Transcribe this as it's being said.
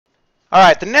All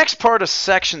right, the next part of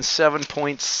section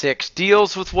 7.6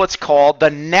 deals with what's called the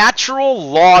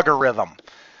natural logarithm,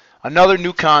 another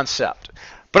new concept.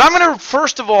 But I'm going to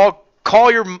first of all call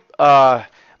your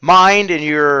mind and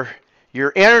your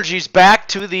energies back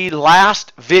to the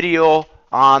last video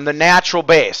on the natural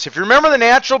base. If you remember, the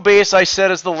natural base I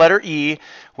said is the letter E,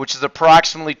 which is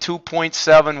approximately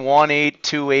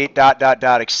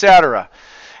 2.71828 ... etc.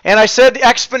 And I said the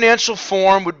exponential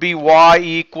form would be y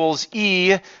equals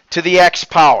e to the x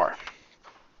power.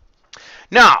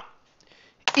 Now,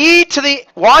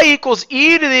 y equals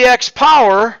e to the x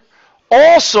power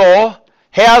also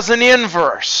has an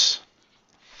inverse.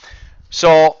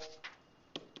 So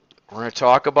we're going to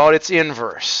talk about its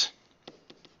inverse.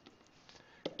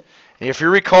 And if you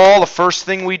recall, the first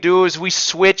thing we do is we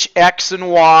switch x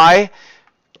and y.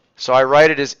 So I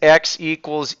write it as x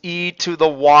equals e to the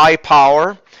y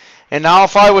power. And now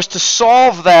if I was to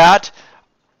solve that,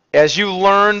 as you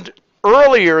learned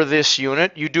earlier this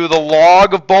unit, you do the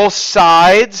log of both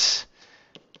sides.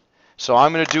 So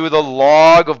I'm going to do the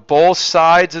log of both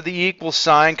sides of the equal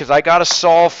sign because I got to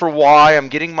solve for y. I'm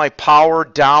getting my power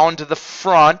down to the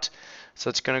front. So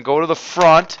it's going to go to the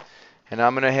front. And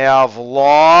I'm going to have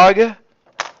log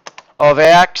of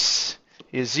x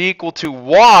is equal to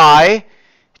y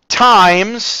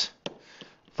times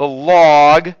the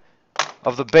log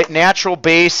of the natural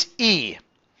base e.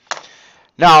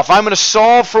 Now, if I'm going to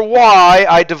solve for y,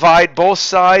 I divide both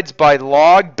sides by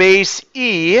log base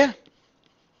e.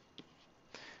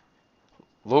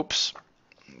 Oops,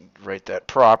 write that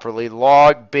properly.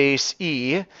 Log base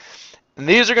e. And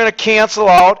these are going to cancel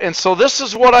out, and so this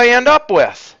is what I end up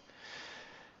with.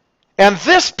 And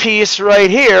this piece right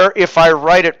here, if I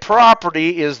write it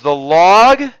properly, is the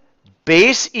log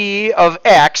base e of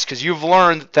x, because you've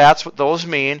learned that that's what those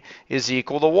mean, is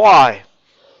equal to y.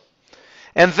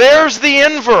 And there's the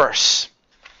inverse.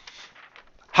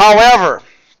 However,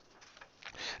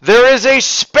 there is a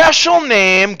special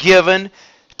name given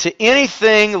to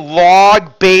anything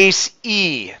log base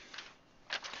e.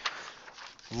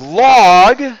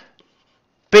 Log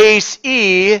base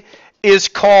e is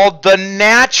called the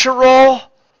natural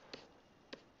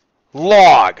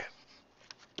log.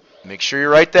 Make sure you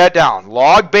write that down.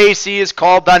 Log base e is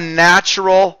called the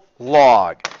natural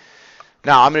log.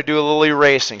 Now, I'm going to do a little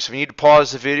erasing. So if you need to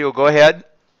pause the video, go ahead.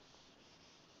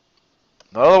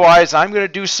 Otherwise, I'm going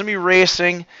to do some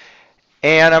erasing,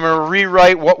 and I'm going to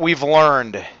rewrite what we've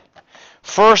learned.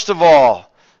 First of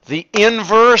all, the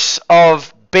inverse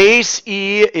of base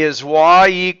e is y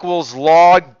equals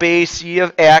log base e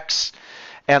of x.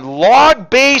 And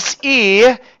log base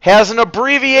e has an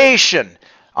abbreviation.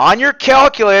 On your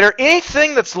calculator,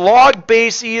 anything that's log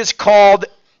base e is called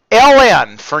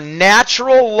ln for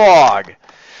natural log.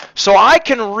 So I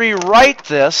can rewrite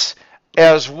this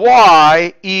as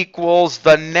y equals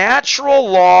the natural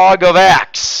log of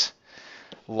x.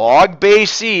 Log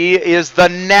base e is the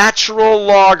natural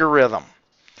logarithm.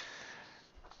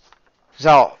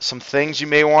 Now, some things you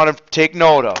may want to take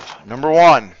note of. Number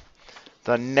one,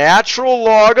 the natural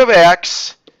log of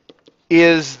x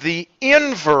is the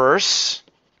inverse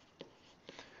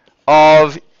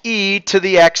of e to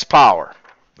the x power.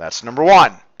 That's number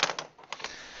one.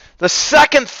 The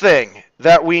second thing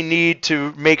that we need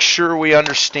to make sure we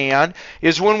understand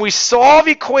is when we solve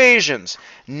equations,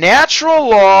 natural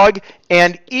log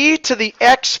and e to the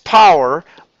x power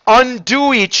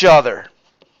undo each other.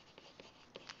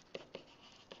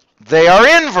 They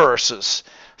are inverses.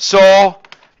 So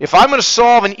if I'm going to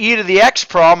solve an e to the x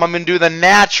problem, I'm going to do the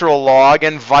natural log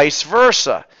and vice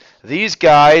versa. These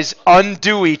guys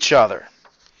undo each other.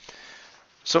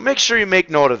 So make sure you make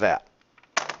note of that.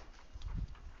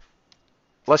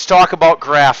 Let's talk about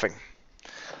graphing.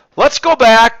 Let's go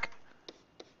back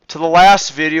to the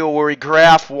last video where we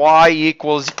graphed y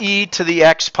equals e to the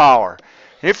x power.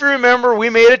 And if you remember,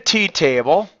 we made a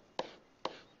t-table.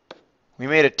 We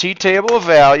made a t-table of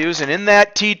values, and in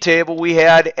that t-table we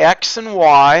had x and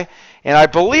y. And I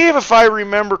believe, if I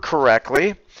remember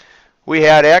correctly, we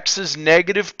had x is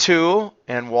 -2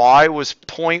 and y was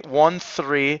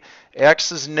 0.13.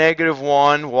 X is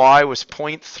 -1, y was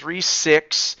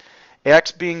 0.36.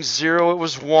 X being 0, it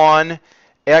was 1.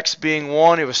 X being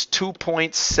 1, it was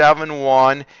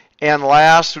 2.71. And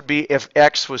last would be if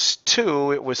x was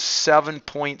 2, it was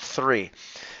 7.3.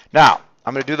 Now,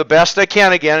 I'm going to do the best I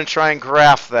can again and try and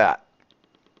graph that.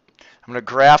 I'm going to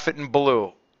graph it in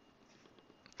blue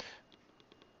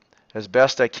as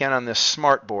best I can on this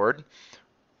smart board.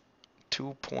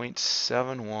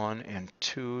 2.71 and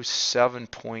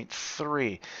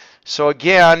 7.3. So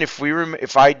again, if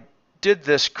I did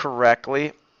this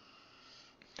correctly,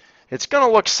 it's going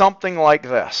to look something like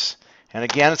this. And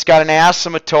again, it's got an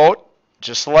asymptote,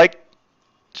 just like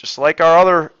our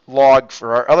other log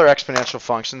for our other exponential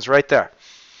functions right there.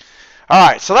 All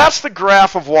right, so that's the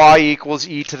graph of y equals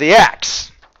e to the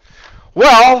x.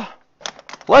 Well,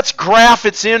 let's graph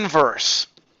its inverse.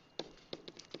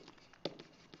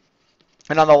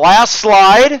 And on the last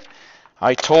slide,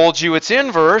 I told you its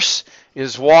inverse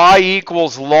is y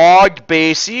equals log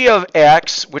base e of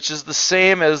x, which is the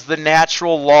same as the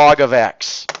natural log of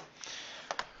x.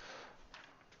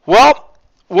 Well,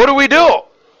 what do?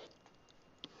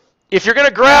 If you're going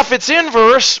to graph its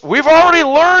inverse, we've already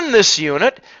learned this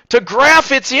unit. To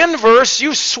graph its inverse,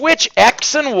 you switch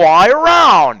x and y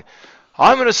around.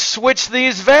 I'm going to switch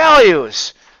these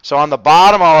values. So on the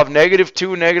bottom, I'll have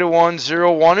 -2, -1,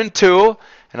 0, 1, and 2.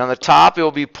 And on the top, it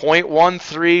will be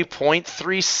 0.13,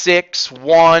 0.36,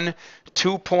 1,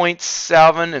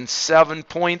 2.7, and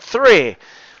 7.3.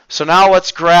 So now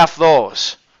let's graph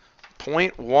those.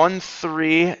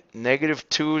 0.13,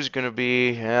 -2 is going to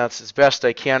be, that's as best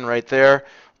I can right there.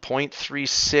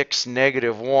 0.36,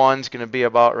 -1 is going to be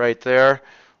about right there.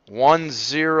 1,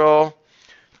 0,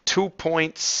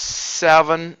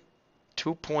 2.7,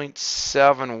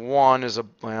 2.71 is,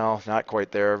 well, not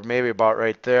quite there, maybe about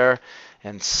right there.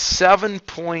 And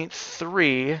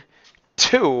 7.32,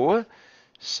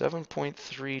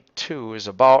 7.32 is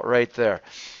about right there.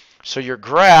 So your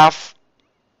graph,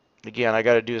 again, I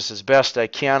got to do this as best I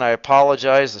can. I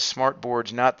apologize. The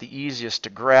smartboard's not the easiest to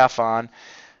graph on.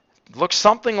 It looks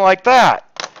something like that.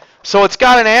 So it's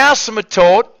got an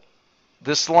asymptote,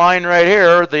 this line right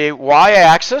here, the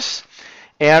y-axis.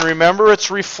 And remember, it's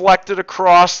reflected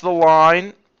across the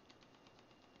line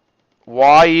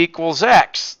y equals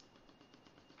x.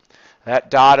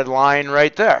 That dotted line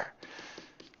right there.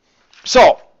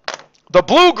 So the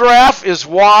blue graph is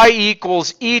y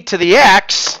equals e to the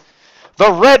x.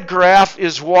 The red graph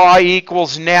is y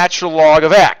equals natural log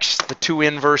of x, the two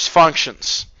inverse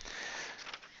functions.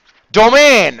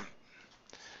 Domain.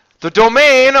 The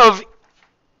domain of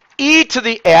e to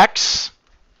the x,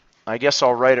 I guess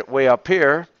I'll write it way up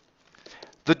here.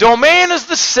 The domain is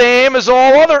the same as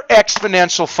all other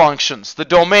exponential functions. The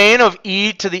domain of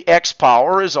e to the x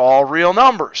power is all real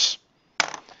numbers.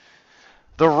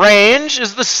 The range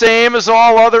is the same as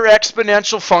all other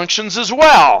exponential functions as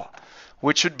well,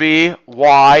 which would be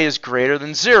y is greater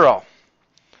than 0.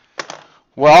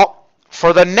 Well,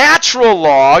 for the natural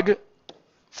log,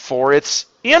 for its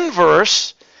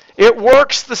inverse, it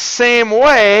works the same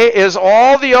way as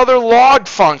all the other log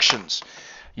functions.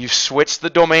 You switch the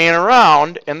domain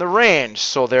around and the range.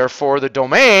 So therefore, the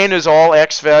domain is all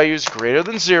x values greater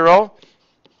than 0.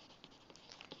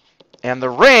 And the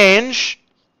range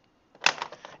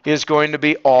is going to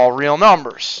be all real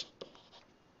numbers.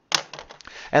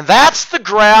 And that's the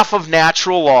graph of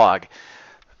natural log.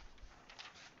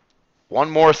 One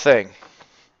more thing.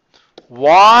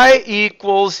 Y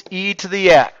equals e to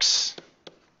the x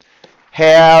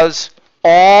has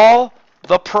all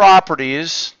the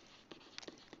properties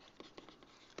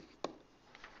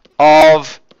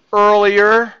of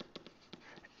earlier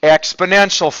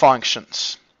exponential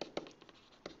functions.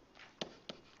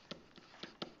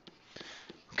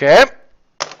 Okay?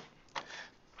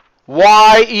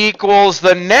 Y equals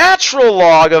the natural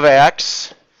log of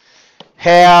x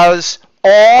has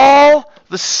all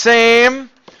the same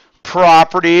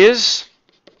properties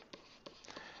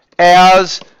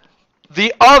as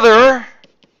the other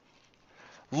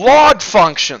log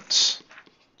functions.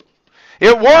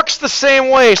 It works the same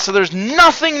way, so there's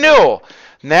nothing new.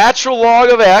 Natural log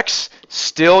of x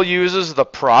still uses the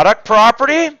product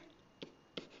property.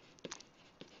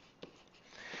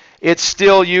 It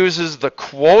still uses the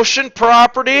quotient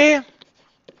property. And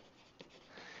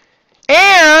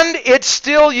it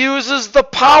still uses the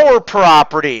power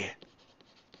property.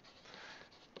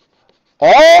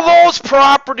 All those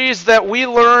properties that we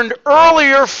learned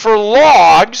earlier for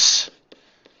logs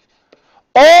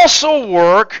also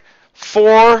work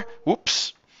for,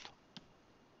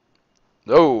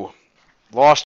 lost